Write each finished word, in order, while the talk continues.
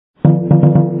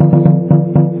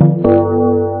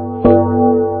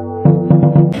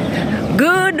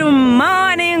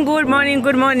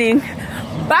good morning.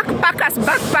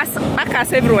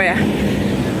 Backpackers everywhere.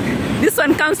 This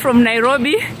one comes from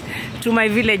Nairobi to my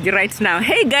village right now.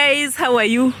 Hey guys, how are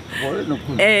you?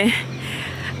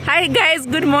 Hi guys,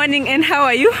 good morning, and how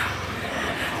are you?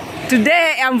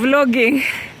 Today I'm vlogging.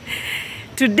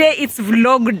 Today it's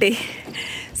vlog day.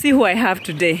 See who I have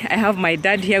today. I have my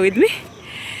dad here with me,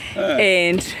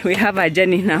 and we have a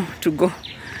journey now to go.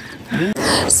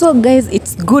 So guys,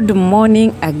 it's good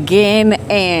morning again,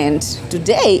 and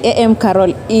today AM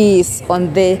Carol is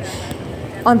on the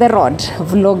road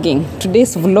vlogging.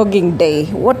 Today's vlogging day.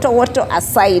 Water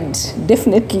aside,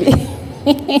 definitely.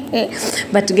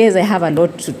 But guys, I have a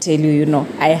lot to tell you. You know,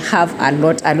 I have a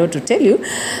lot to tell you,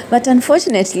 but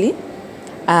unfortunately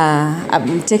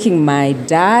I'm taking my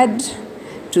dad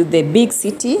to the big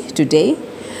city today.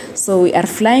 So we are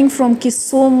flying from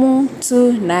Kisumu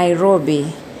to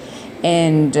Nairobi.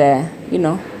 And you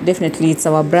know, definitely it's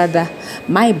our brother,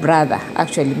 my brother,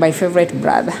 actually my favorite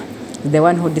brother, the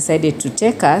one who decided to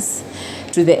take us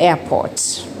to the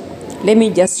airport. Let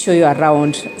me just show you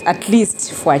around, at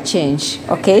least for a change,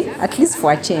 okay? At least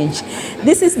for a change.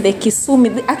 This is the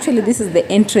Kisumu, actually this is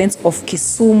the entrance of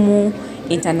Kisumu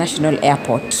International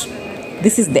Airport.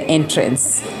 This is the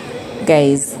entrance,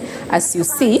 guys. As you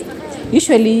see,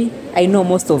 usually, I know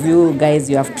most of you guys,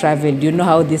 you have traveled, you know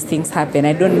how these things happen.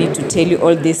 I don't need to tell you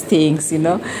all these things, you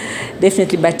know,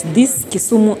 definitely. But this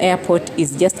Kisumu airport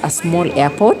is just a small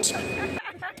airport.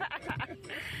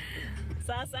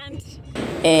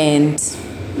 And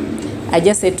I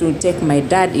just had to take my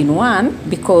dad in one,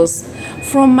 because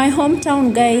from my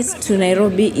hometown, guys, to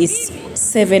Nairobi is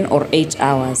 7 or 8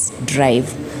 hours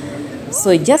drive.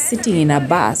 So just sitting in a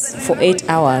bus for 8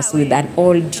 hours with an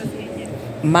old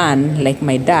man like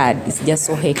my dad is just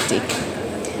so hectic.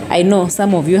 I know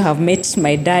some of you have met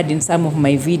my dad in some of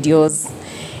my videos,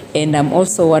 and I'm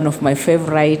also one of my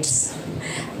favorites.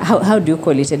 How do you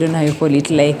call it? I don't know how you call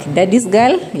it, like daddy's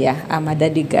girl. Yeah, I'm a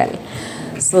daddy girl.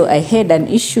 So I had an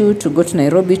issue to go to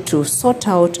Nairobi to sort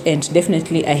out, and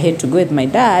definitely I had to go with my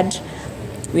dad.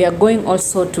 We are going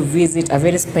also to visit a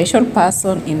very special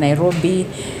person in Nairobi.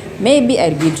 Maybe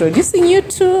I'll be introducing you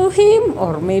to him,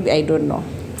 or maybe I don't know.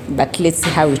 But let's see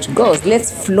how it goes.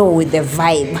 Let's flow with the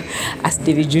vibe, as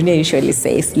David Jr. usually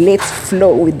says. Let's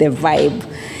flow with the vibe.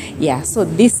 Yeah, so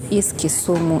this is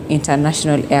Kisumu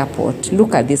International Airport.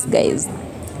 Look at this, guys.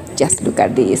 Just look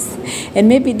at this. And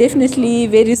maybe definitely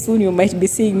very soon you might be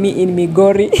seeing me in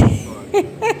Migori.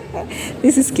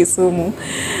 This is Kisumu.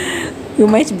 You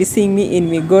might be seeing me in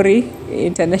Migori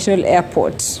International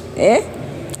Airport.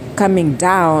 Coming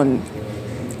down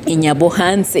in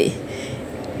Nyabohanse.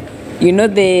 You know,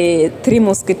 the Three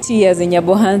Musketeers in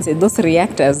Nyabohanse, those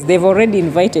reactors, they've already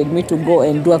invited me to go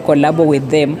and do a collab with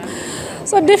them.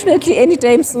 So definitely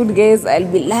anytime soon, guys,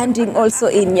 I'll be landing also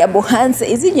in Nyabohanse.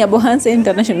 Is it Nyabohanse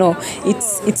International? No,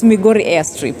 it's Migori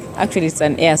Airstrip. Actually, it's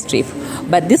an airstrip.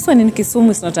 But this one in Kisumu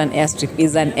is not an airstrip,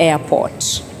 it's an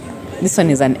airport. This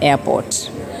one is an airport,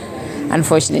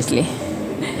 unfortunately.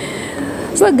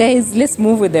 So guys, let's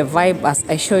move with the vibe as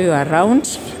I show you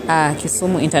around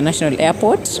Kisumu International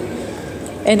Airport.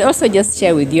 And also just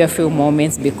share with you a few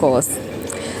moments, because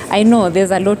I know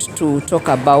there's a lot to talk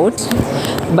about.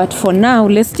 But for now,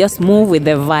 let's just move with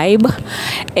the vibe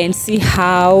and see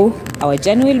how our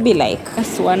journey will be like.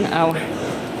 That's 1 hour.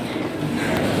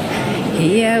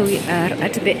 Here we are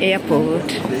at the airport.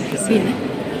 See?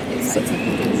 So,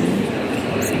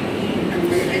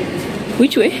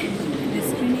 which way? The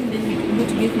screening, then we go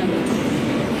to gate number 2.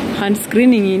 Hand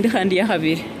screening in the hand ya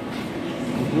habiri.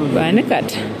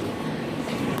 Banakat.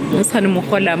 Nusan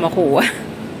mukhola makuwa.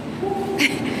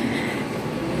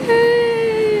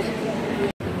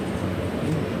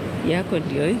 Yako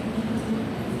ndio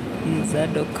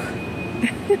Zadok.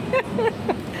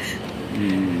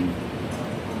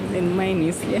 Then mine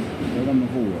is here.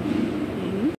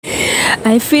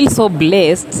 I feel so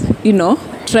blessed, you know,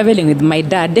 traveling with my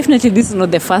dad. Definitely this is not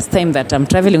the first time that I'm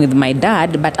traveling with my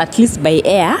dad, but at least by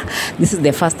air, this is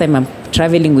the first time I'm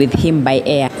traveling with him by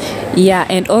air. Yeah,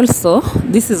 and also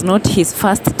this is not his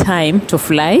first time to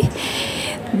fly.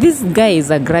 This guy is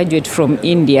a graduate from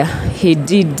India. He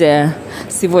did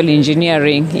civil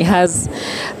engineering. He has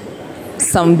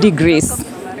some degrees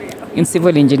in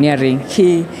civil engineering.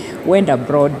 He went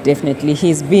abroad, definitely.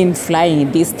 He's been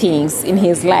flying these things in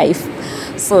his life,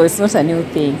 so it's not a new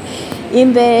thing.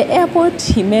 In the airport,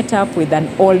 he met up with an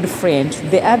old friend.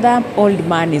 The other old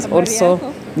man is also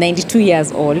 92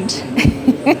 years old.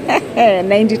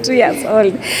 92 years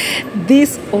old.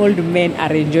 These old men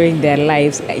are enjoying their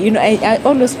lives. You know, I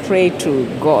always pray to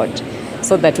God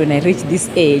so that when I reach this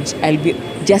age, I'll be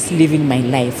just living my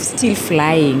life, still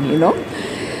flying, you know.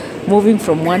 moving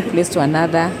from one place to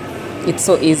another, it's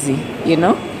so easy, you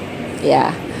know.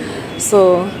 Yeah,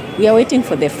 so we are waiting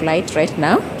for the flight right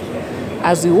now.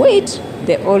 As we wait,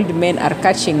 the old men are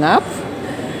catching up.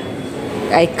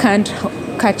 I can't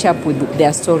catch up with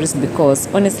their stories because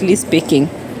honestly speaking,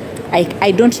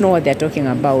 I don't know what they're talking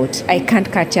about. I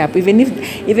can't catch up. Even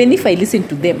if I listen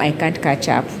to them, I can't catch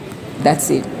up. That's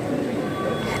it.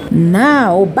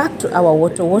 Now back to our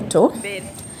woto.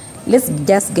 Let's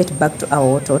just get back to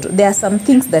our woto. There are some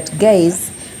things that,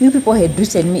 guys, you people had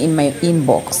written me in my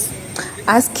inbox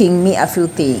asking me a few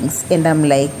things, and I'm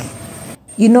like,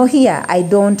 you know, here I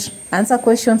don't answer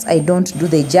questions, I don't do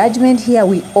the judgment. Here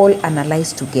we all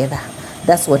analyze together.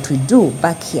 That's what we do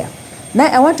back here. Now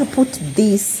I want to put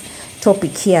this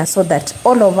topic here so that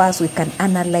all of us, we can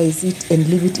analyze it and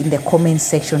leave it in the comment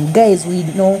section. Guys, we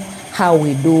know how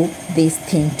we do this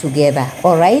thing together.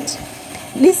 All right,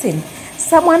 listen,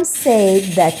 someone said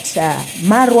that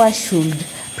Marwa should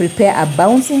prepare a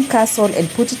bouncing castle and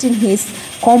put it in his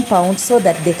compound so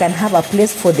that they can have a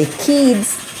place for the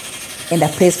kids and a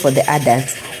place for the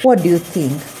adults. What do you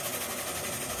think?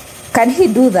 Can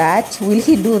he do that? Will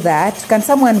he do that? Can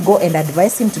someone go and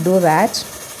advise him to do that?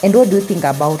 And what do you think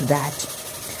about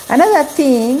that? Another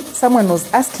thing, someone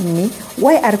was asking me,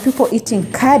 why are people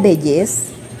eating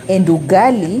cabbages and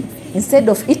ugali instead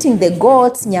of eating the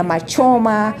goats, nyama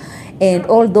choma, and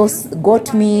all those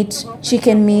goat meat,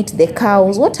 chicken meat, the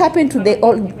cows? What happened to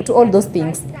all those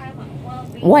things?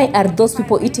 Why are those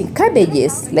people eating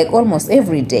cabbages like almost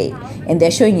every day? And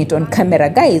they're showing it on camera.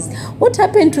 Guys, what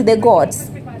happened to the goats?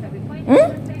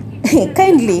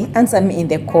 Kindly answer me in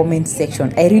the comment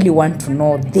section. I really want to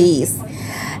know this.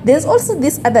 There's also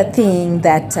this other thing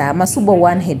that Masubo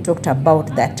One had talked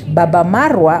about, that Baba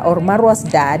Marwa, or Marwa's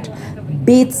dad,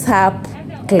 beats up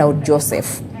Cloud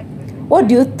Joseph. What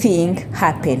do you think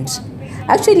happened?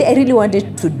 Actually, I really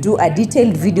wanted to do a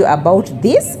detailed video about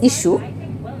this issue,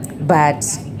 but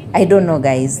I don't know,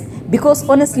 guys, because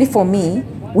honestly for me,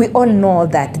 we all know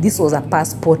that this was a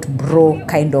passport bro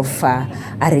kind of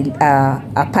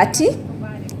a party,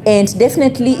 and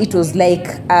definitely it was like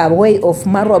a way of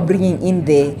Marwa bringing in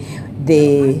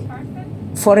the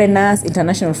foreigners,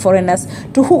 international foreigners,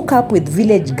 to hook up with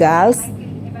village girls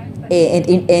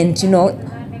and you know,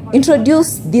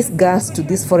 introduce these girls to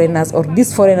these foreigners, or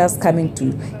these foreigners coming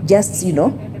to just, you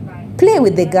know, play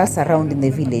with the girls around in the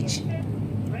village.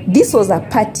 This was a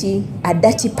party, a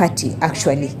dirty party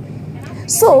actually.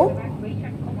 So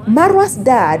Marwa's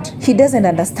dad, he doesn't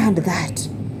understand that.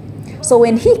 So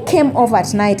when he came over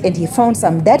at night and he found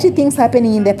some dirty things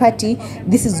happening in the party,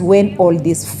 this is when all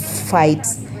these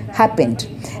fights happened.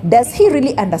 Does he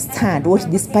really understand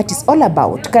what this party is all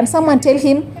about? Can someone tell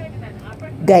him?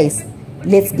 Guys,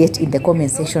 let's get in the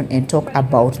comment section and talk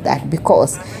about that,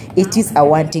 because it is a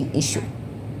wanting issue.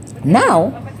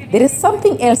 Now, there is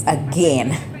something else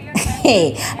again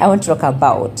I want to talk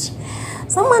about.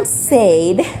 Someone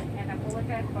said,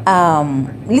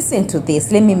 listen to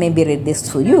this. Let me maybe read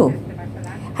this to you.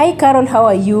 Hi Carol, how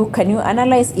are you? Can you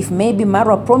analyze if maybe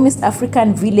Marwa promised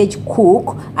African village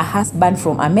cook a husband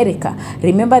from America?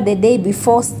 Remember the day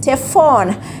before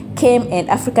Stefan came and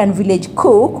African village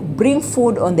cook bring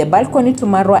food on the balcony to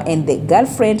Marwa and the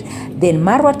girlfriend. Then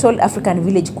Marwa told African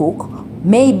village cook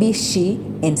maybe she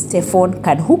and Stefan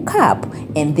can hook up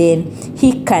and then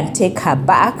he can take her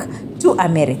back to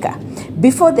America.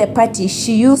 Before the party,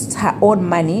 she used her own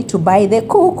money to buy the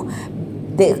cook,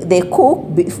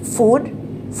 food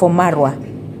for Marwa.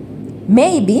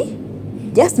 Maybe,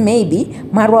 just maybe,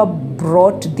 Marwa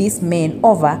brought these men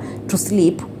over to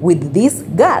sleep with these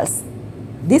girls.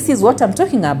 This is what I'm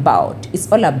talking about.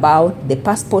 It's all about the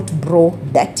passport bro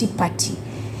dirty party.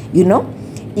 You know,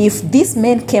 if these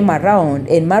men came around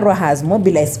and Marwa has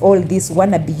mobilized all these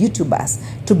wannabe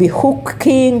YouTubers to be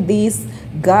hooking these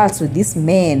girls with these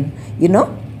men, you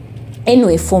know.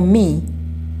 Anyway, for me,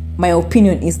 my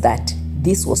opinion is that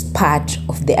this was part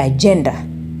of the agenda.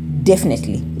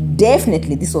 Definitely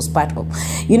this was part of,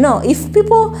 you know, if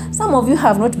people, some of you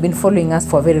have not been following us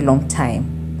for a very long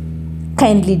time,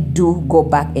 kindly do go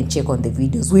back and check on the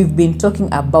videos. We've been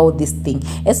talking about this thing,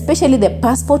 especially the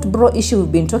passport bro issue.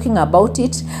 We've been talking about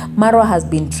it. Marwa has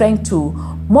been trying to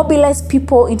mobilize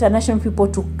people, international people,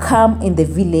 to come in the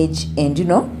village and, you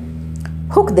know,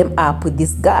 hook them up with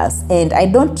these girls. And I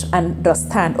don't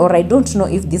understand, or I don't know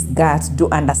if these girls do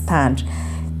understand,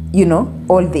 you know,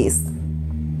 all this.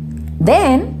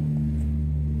 Then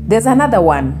there's another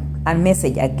one, a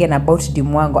message again about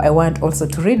Dimwango I want also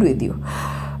to read with you.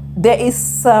 There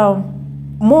is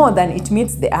more than it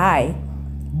meets the eye.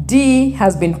 D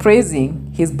has been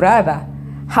praising his brother,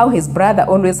 how his brother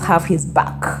always have his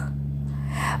back.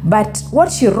 But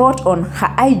what she wrote on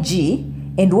her IG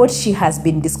and what she has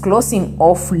been disclosing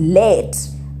of late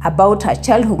about her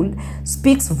childhood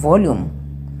speaks volume.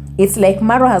 It's like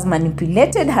Marwa has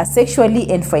manipulated her sexually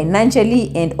and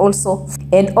financially and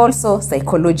also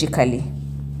psychologically.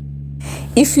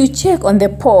 If you check on the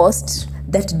post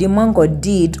that Dimongo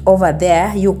did over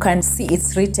there, you can see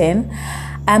it's written,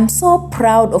 "I'm so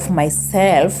proud of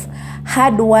myself,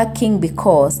 hardworking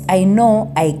because I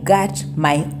know I got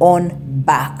my own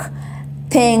back.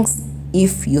 Thanks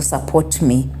if you support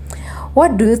me."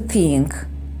 What do you think,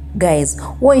 guys?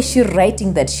 Why is she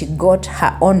writing that she got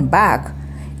her own back?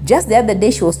 Just the other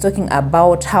day she was talking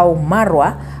about how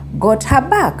Marwa got her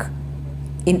back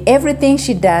in everything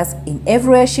she does, in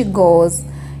everywhere she goes,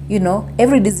 you know,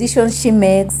 every decision she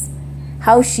makes,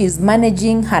 how she's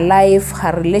managing her life,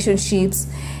 her relationships,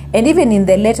 and even in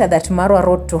the letter that Marwa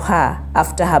wrote to her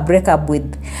after her breakup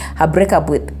with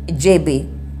JB,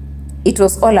 it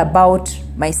was all about,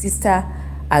 "My sister,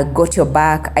 I got your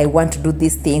back. I want to do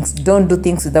these things. Don't do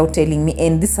things without telling me."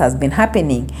 And this has been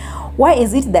happening. Why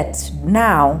is it that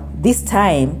now, this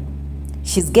time,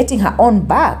 she's getting her own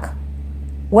back?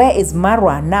 Where is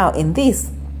Marwa now in this?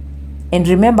 And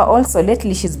remember also,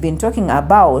 lately she's been talking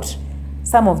about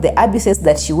some of the abuses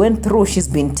that she went through. She's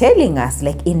been telling us,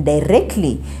 like,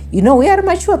 indirectly. You know, we are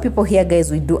mature people here, guys.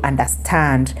 We do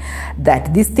understand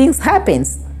that these things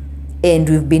happens. And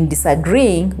we've been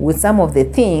disagreeing with some of the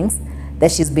things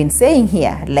that she's been saying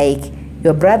here, like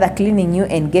your brother cleaning you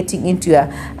and getting into your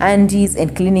aunties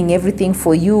and cleaning everything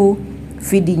for you,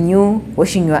 feeding you,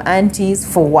 washing your aunties.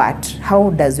 For what? How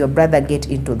does your brother get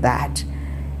into that?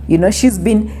 You know, she's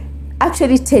been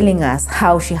actually telling us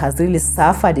how she has really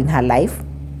suffered in her life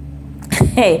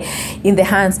in the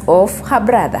hands of her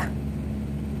brother.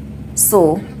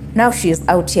 So now she is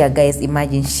out here, guys.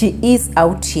 Imagine, she is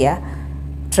out here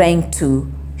trying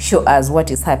to show us what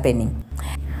is happening.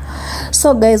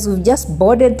 So guys, we've just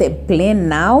boarded the plane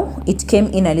now. It came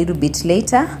in a little bit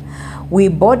later. We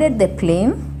boarded the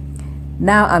plane.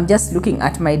 Now I'm just looking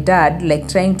at my dad, like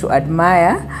trying to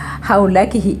admire how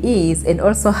lucky he is, and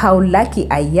also how lucky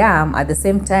I am at the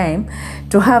same time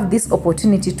to have this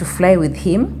opportunity to fly with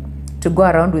him, to go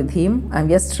around with him. I'm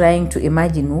just trying to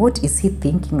imagine, what is he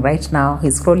thinking right now?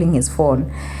 He's scrolling his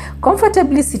phone,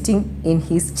 comfortably sitting in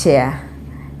his chair.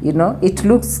 You know, it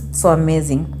looks so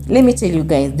amazing. Let me tell you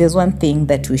guys, there's one thing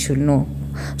that we should know,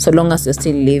 so long as you're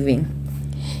still living.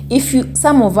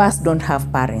 Some of us don't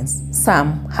have parents,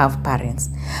 some have parents.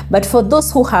 But for those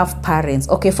who have parents,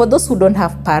 okay, for those who don't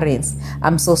have parents,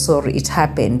 I'm so sorry, it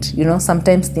happened. You know,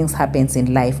 sometimes things happens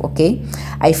in life, okay?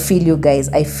 I feel you guys,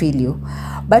 I feel you.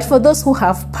 But for those who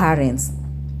have parents,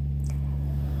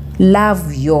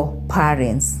 love your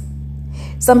parents.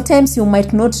 Sometimes you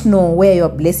might not know where your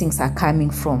blessings are coming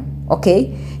from,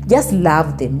 okay? Just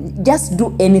love them. Just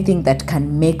do anything that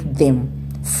can make them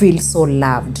feel so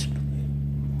loved.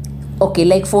 Okay,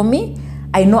 like for me,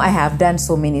 I know I have done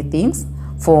so many things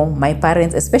for my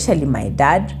parents, especially my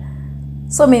dad.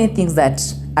 So many things that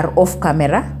are off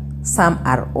camera. Some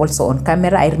are also on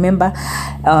camera. I remember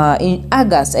in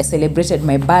August, I celebrated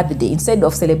my birthday. Instead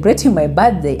of celebrating my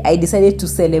birthday, I decided to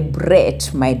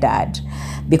celebrate my dad.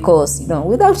 Because, you know,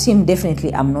 without him,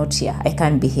 definitely I'm not here. I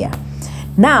can't be here.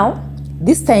 Now,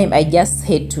 this time I just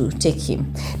had to take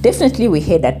him. Definitely we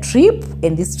had a trip.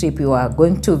 And this trip we were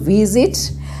going to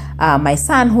visit my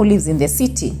son who lives in the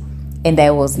city. And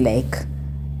I was like,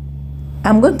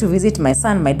 I'm going to visit my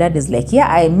son. My dad is like, yeah,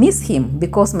 I miss him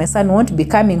because my son won't be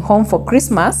coming home for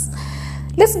Christmas.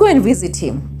 Let's go and visit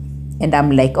him. And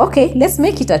I'm like, okay, let's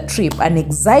make it a trip, an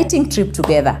exciting trip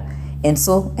together. And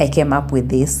so I came up with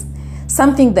this.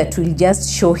 Something that will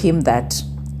just show him that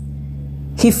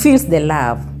he feels the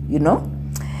love, you know.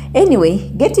 Anyway,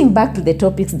 getting back to the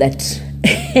topics that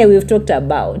we've talked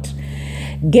about.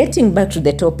 Getting back to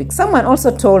the topic. Someone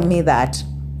also told me that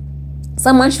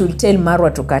someone should tell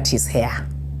Marwa to cut his hair.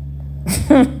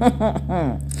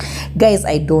 Guys,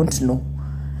 I don't know.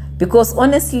 Because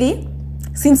honestly,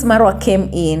 since Marwa came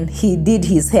in, he did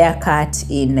his haircut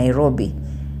in Nairobi.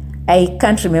 I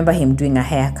can't remember him doing a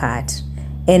haircut.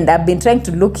 And I've been trying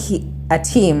to look at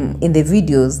him in the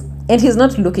videos, and he's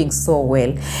not looking so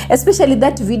well. Especially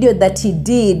that video that he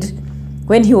did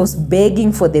when he was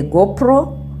begging for the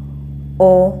GoPro.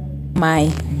 Oh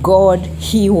my God,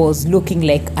 he was looking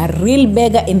like a real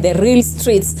beggar in the real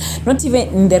streets. Not even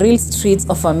in the real streets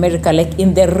of America, like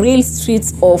in the real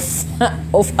streets of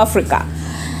Africa.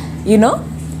 You know?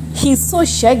 He's so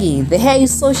shaggy. The hair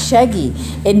is so shaggy.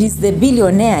 And he's the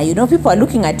billionaire. You know, people are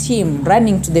looking at him,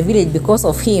 running to the village because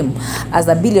of him as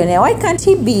a billionaire. Why can't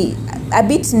he be a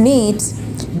bit neat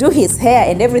do his hair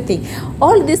and everything.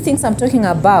 All these things I'm talking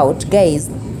about, guys,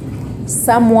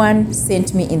 someone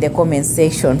sent me in the comment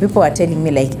section. People are telling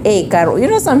me like, hey Carol, you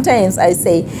know, sometimes I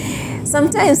say,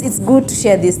 sometimes it's good to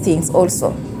share these things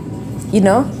also, you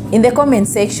know, in the comment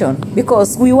section,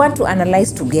 because we want to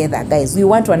analyze together, guys. We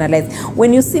want to analyze.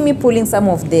 When you see me pulling some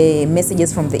of the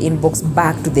messages from the inbox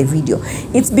back to the video,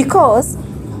 it's because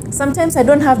sometimes I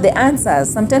don't have the answers.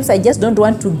 Sometimes I just don't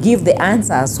want to give the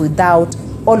answers without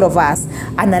all of us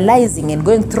analyzing and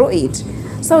going through it.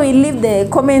 So we leave the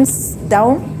comments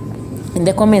down in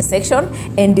the comment section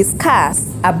and discuss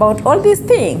about all these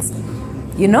things,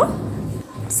 you know.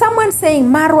 Someone saying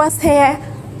Marwa's hair,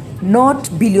 not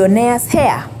billionaire's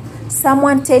hair.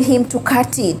 Someone tell him to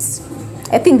cut it.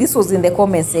 I think this was in the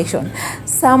comment section.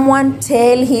 Someone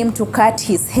tell him to cut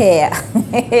his hair.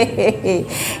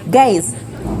 Guys,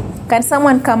 can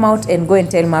someone come out and go and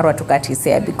tell Marwa to cut his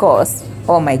hair? Because,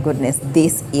 oh my goodness,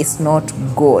 this is not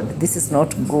good. This is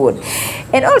not good.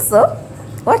 And also,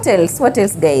 what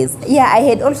else, guys? Yeah, I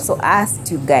had also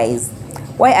asked you guys,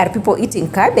 why are people eating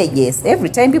cabbages? Every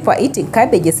time people are eating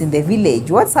cabbages in the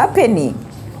village, what's happening?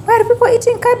 Why are people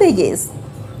eating cabbages?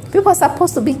 People are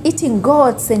supposed to be eating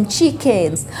goats and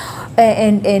chickens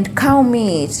and cow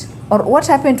meat. Or what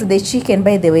happened to the chicken,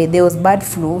 by the way? There was bird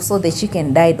flu, so the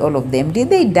chicken died, all of them. Did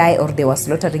they die, or they were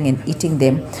slaughtering and eating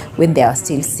them when they are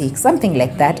still sick? Something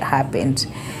like that happened.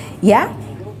 Yeah?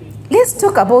 Let's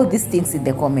talk about these things in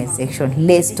the comment section.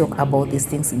 Let's talk about these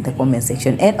things in the comment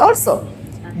section. And also,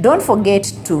 don't forget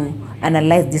to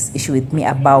analyze this issue with me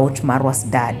about Marwa's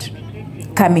dad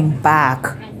coming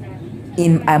back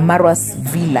in Marwa's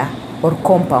villa or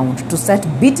compound to start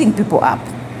beating people up.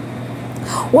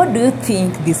 What do you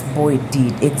think this boy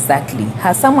did exactly?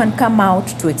 Has someone come out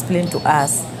to explain to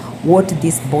us what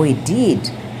this boy did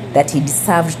that he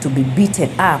deserved to be beaten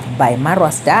up by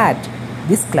Marwa's dad,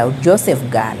 this Cloud Joseph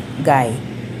guy?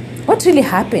 What really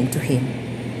happened to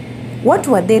him? What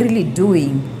were they really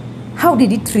doing? How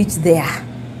did it reach there?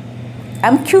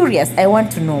 I'm curious. I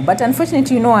want to know. But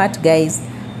unfortunately, you know what, guys?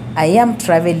 I am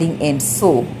traveling, and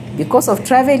so because of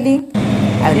traveling,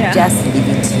 I'll just leave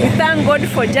it here. We thank God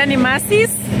for Johnny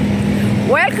Mercies.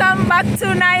 Welcome back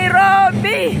to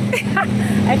Nairobi.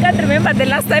 I can't remember the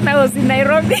last time I was in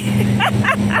Nairobi.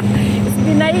 It's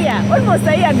been a year, almost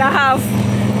a year and a half.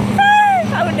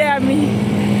 How dare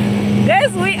me.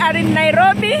 Guys, we are in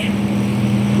Nairobi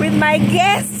with my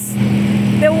guests,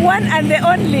 the one and the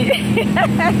only.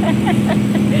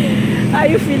 How are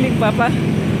you feeling, Papa?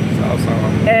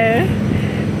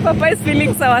 Papa is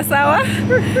feeling sawa-sawa.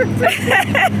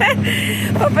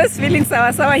 Papa is feeling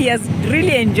sawa-sawa. He has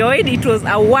really enjoyed. It was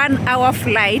a 1-hour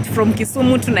flight from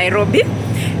Kisumu to Nairobi.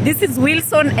 This is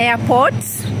Wilson Airport.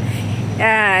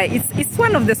 It's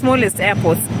one of the smallest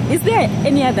airports. Is there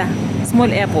any other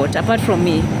small airport apart from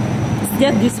me? It's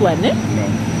just this one, eh?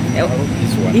 No,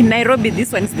 this one. In Nairobi,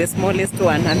 this one is the smallest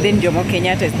one, and then Jomo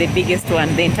Kenyatta is the biggest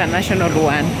one, the international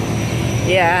one.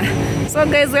 Yeah. So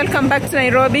guys, welcome back to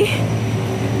Nairobi.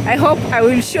 I hope I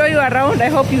will show you around. I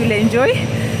hope you will enjoy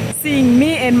seeing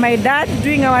me and my dad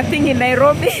doing our thing in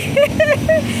Nairobi.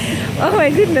 Oh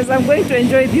my goodness, I'm going to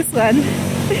enjoy this one.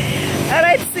 All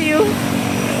right, see you.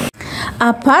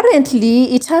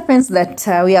 Apparently, it happens that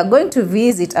we are going to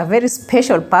visit a very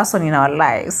special person in our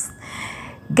lives.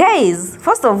 Guys,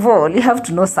 first of all, you have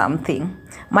to know something.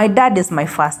 My dad is my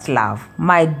first love.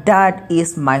 My dad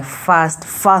is my first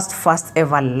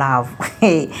ever love.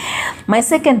 My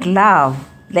second love,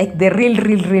 like the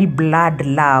real blood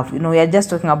love. You know, we are just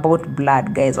talking about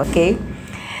blood, guys, okay?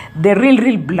 The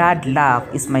real blood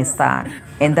love is my son.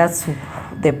 And that's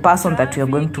the person that we are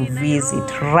going to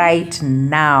visit right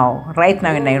now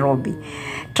in Nairobi.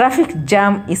 Traffic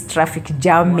jam is traffic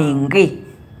jamming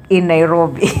in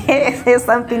Nairobi. It's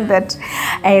something that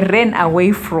I ran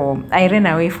away from. I ran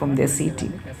away from the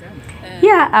city.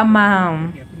 Yeah, I'm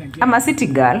a city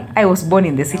girl. I was born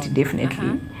in the city,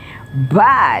 definitely.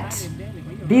 But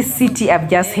this city, I've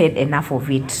just had enough of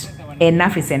it.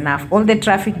 Enough is enough. All the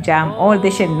traffic jam, all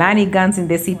the shenanigans in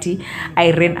the city,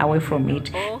 I ran away from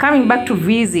it. Coming back to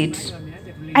visit,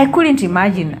 I couldn't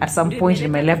imagine at some point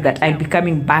in my life that I'd be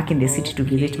coming back in the city to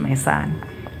visit my son.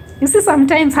 You see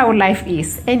sometimes how life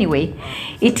is. Anyway,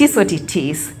 it is what it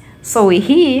is. So we're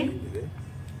here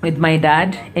with my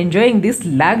dad enjoying this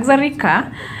luxury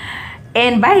car.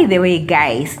 And by the way,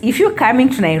 guys, if you're coming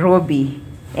to Nairobi,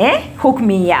 hook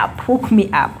me up.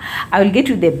 I will get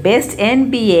you the best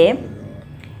NBA,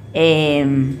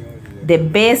 the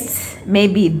best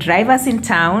maybe drivers in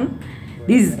town.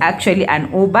 This is actually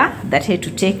an Uber that had to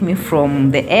take me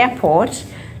from the airport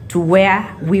to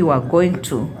where we were going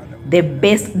to. the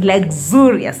best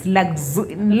luxurious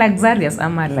luxurious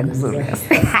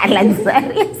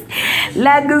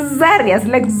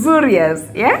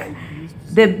yeah,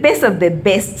 the best of the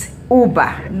best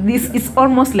Uber. This is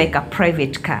almost like a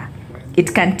private car.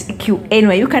 It can take you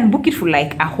anywhere. You can book it for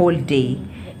like a whole day,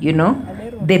 you know,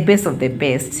 the best of the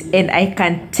best. And I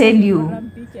can tell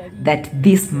you that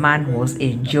this man was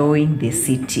enjoying the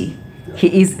city.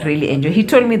 He is really enjoying. He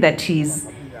told me that he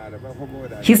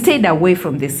stayed away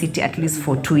from the city at least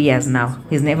for 2 years now.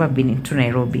 He's never been into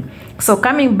Nairobi. So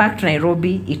coming back to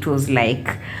Nairobi, it was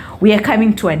like we are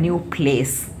coming to a new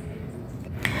place.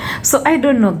 So I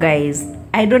don't know, guys.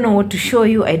 I don't know what to show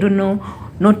you. I don't know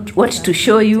not what to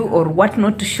show you or what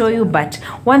not to show you. But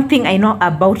one thing I know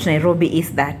about Nairobi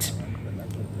is that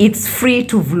it's free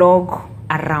to vlog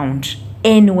around.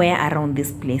 Anywhere around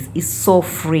this place is so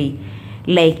free.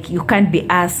 Like, you can't be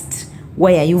asked,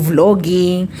 why are you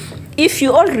vlogging? If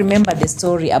you all remember the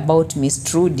story about Miss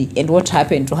Trudy and what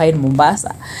happened to her in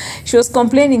Mombasa, she was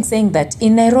complaining, saying that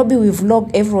in Nairobi we vlog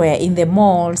everywhere, in the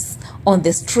malls, on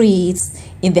the streets,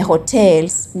 in the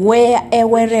hotels,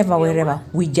 wherever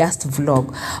we just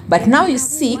vlog. But now you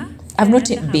see, I've not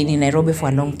been in Nairobi for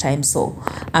a long time, so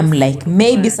I'm like,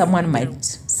 maybe someone might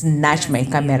snatch my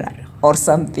camera or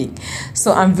something.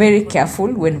 So I'm very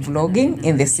careful when vlogging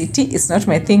in the city. It's not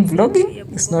my thing.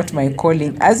 Vlogging is not my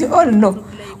calling, as you all know.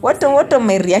 What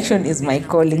my reaction is my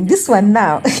calling. This one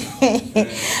now,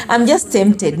 I'm just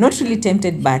tempted, not really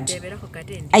tempted, but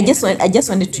I just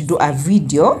wanted to do a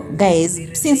video, guys,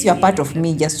 since you're part of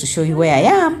me, just to show you where I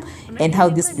am and how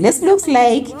this place looks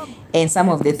like and some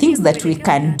of the things that we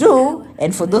can do.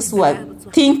 And for those who are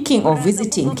thinking of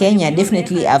visiting Kenya,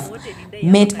 definitely I've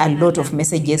met a lot of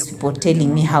messages, people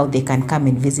telling me how they can come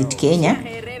and visit Kenya.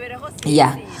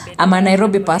 Yeah, I'm a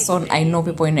Nairobi person. I know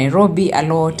people in Nairobi a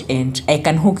lot, and I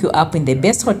can hook you up in the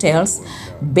best hotels,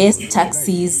 best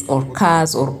taxis or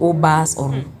cars or Ubers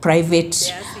or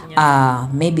private,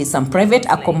 maybe some private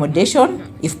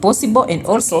accommodation if possible, and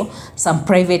also some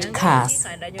private cars,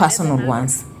 personal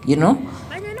ones, you know,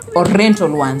 or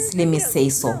rental ones, let me say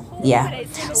so. Yeah,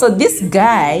 so this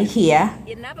guy here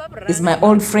is my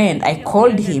old friend. I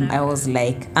called him. I was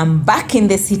like, I'm back in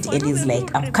the city, and he's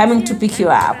like, I'm coming to pick you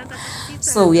up.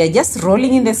 So we are just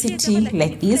rolling in the city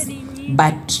like this,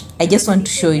 but I just want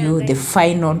to show you the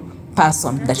final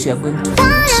person that we are going to meet.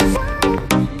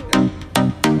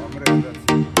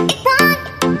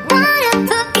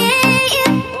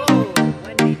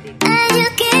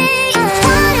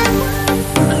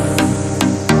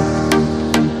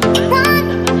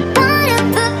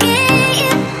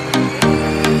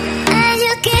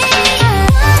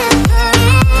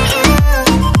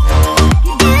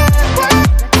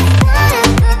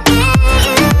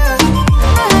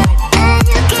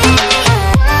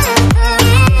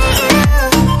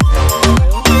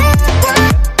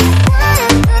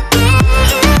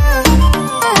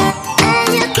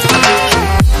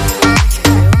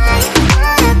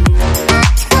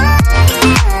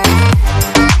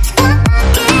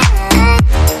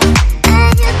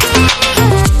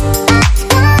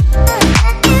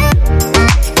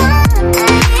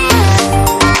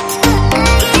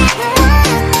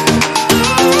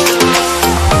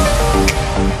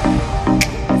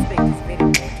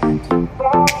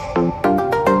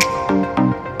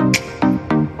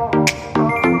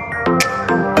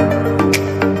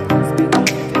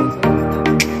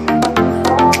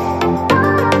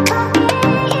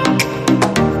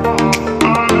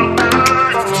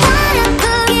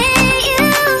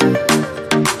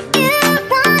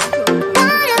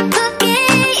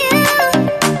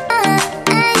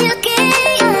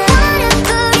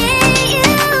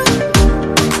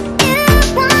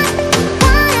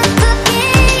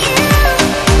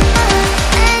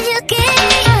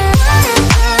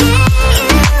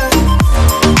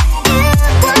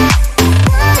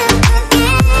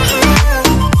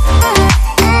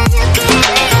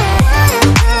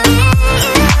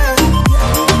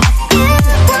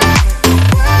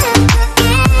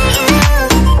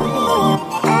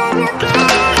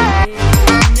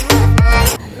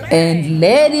 And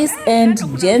ladies and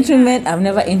gentlemen, I've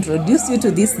never introduced you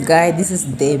to this guy. This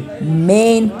is the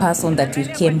main person that we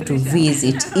came to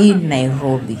visit in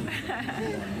Nairobi.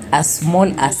 As small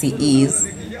as he is,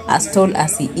 as tall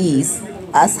as he is,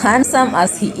 as handsome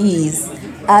as he is,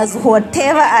 as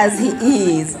whatever as he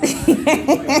is.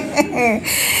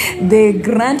 The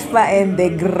grandpa and the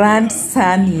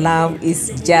grandson love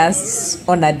is just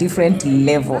on a different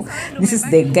level. This is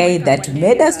the guy that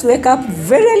made us wake up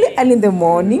very early in the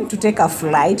morning to take a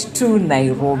flight to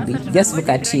Nairobi. Just look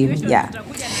at him. Yeah,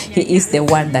 he is the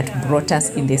one that brought us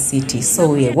in the city.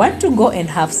 So we want to go and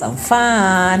have some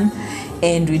fun,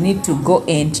 and we need to go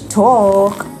and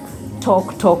talk.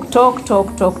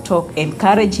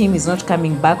 Encourage him. He's not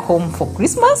coming back home for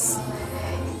Christmas,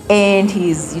 and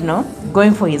he's, you know,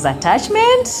 going for his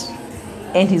attachment,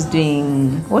 and he's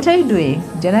doing, what are you doing?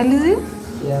 Journalism?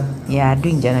 Yeah,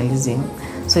 doing journalism.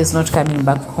 So he's not coming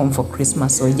back home for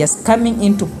Christmas. So just coming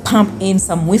in to pump in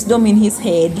some wisdom in his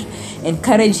head,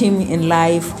 encourage him in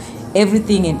life,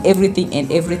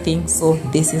 everything. So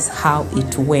this is how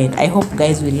it went. I hope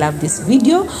guys will love this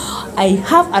video. I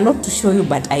have a lot to show you,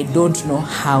 but I don't know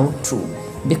how to,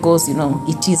 because, you know,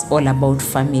 it is all about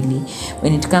family.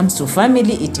 When it comes to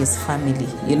family, it is family,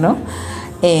 you know.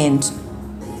 And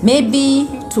maybe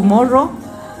tomorrow,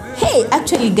 hey,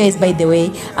 actually guys, by the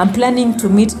way, I'm planning to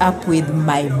meet up with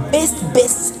my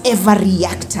best ever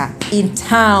reactor in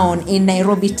town, in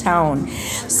Nairobi town.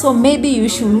 So maybe you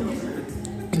should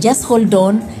just hold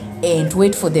on and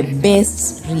wait for the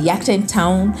best reactor in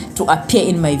town to appear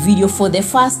in my video for the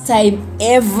first time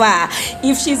ever.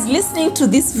 If she's listening to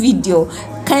this video,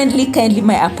 kindly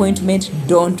my appointment,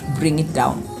 don't bring it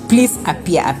down. Please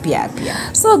appear.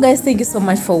 So guys, thank you so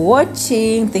much for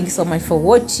watching.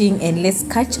 And let's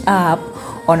catch up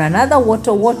on another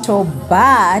water.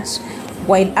 But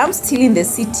while I'm still in the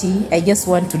city, I just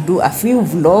want to do a few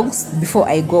vlogs before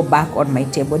I go back on my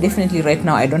table. Definitely right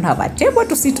now I don't have a table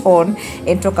to sit on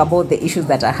and talk about the issues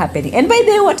that are happening. And by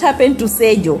the way, what happened to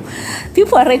Sejo?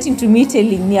 People are writing to me,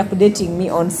 telling me, updating me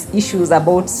on issues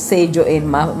about Sejo and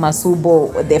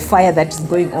Masubo, the fire that is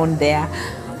going on there.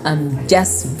 I'm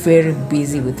just very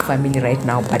busy with family right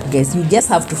now, but guys, you just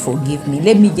have to forgive me.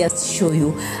 Let me just show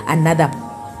you another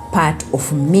part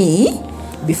of me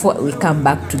before we come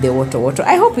back to the water.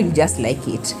 I hope you'll just like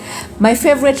it. My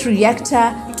favorite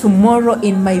reactor tomorrow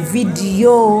in my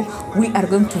video. We are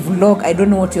going to vlog. I don't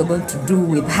know what you're going to do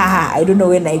with her. I don't know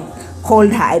when I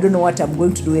called her. I don't know what I'm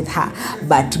going to do with her.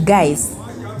 But guys,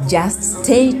 just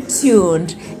stay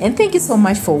tuned, and thank you so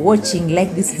much for watching.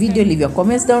 Like this video, leave your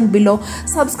comments down below,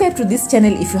 subscribe to this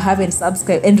channel if you haven't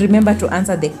subscribed, and remember to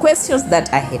answer the questions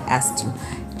that I had asked you.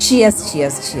 Cheers.